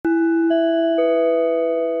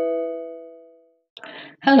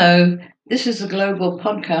Hello, this is a global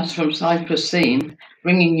podcast from Cyprus Scene,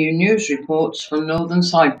 bringing you news reports from Northern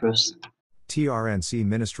Cyprus. TRNC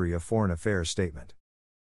Ministry of Foreign Affairs statement.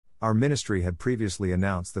 Our ministry had previously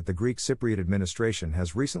announced that the Greek Cypriot administration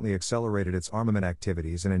has recently accelerated its armament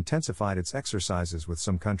activities and intensified its exercises with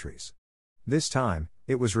some countries. This time,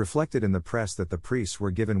 it was reflected in the press that the priests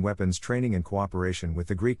were given weapons training in cooperation with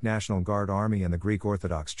the Greek National Guard Army and the Greek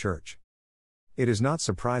Orthodox Church. It is not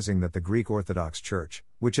surprising that the Greek Orthodox Church,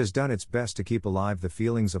 which has done its best to keep alive the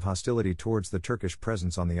feelings of hostility towards the Turkish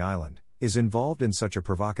presence on the island, is involved in such a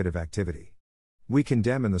provocative activity. We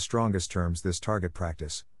condemn in the strongest terms this target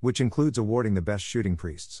practice, which includes awarding the best shooting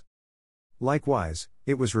priests. Likewise,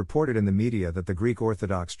 it was reported in the media that the Greek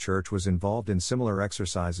Orthodox Church was involved in similar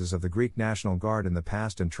exercises of the Greek National Guard in the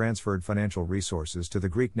past and transferred financial resources to the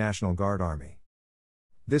Greek National Guard Army.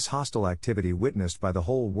 This hostile activity witnessed by the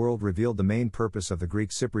whole world revealed the main purpose of the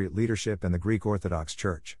Greek Cypriot leadership and the Greek Orthodox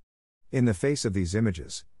Church. In the face of these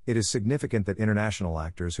images, it is significant that international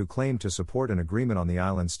actors who claim to support an agreement on the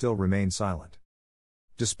island still remain silent.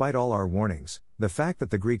 Despite all our warnings, the fact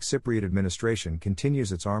that the Greek Cypriot administration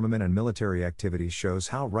continues its armament and military activities shows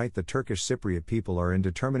how right the Turkish Cypriot people are in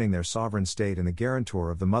determining their sovereign state and the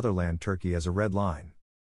guarantor of the motherland Turkey as a red line.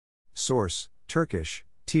 Source: Turkish,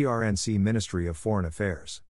 TRNC Ministry of Foreign Affairs.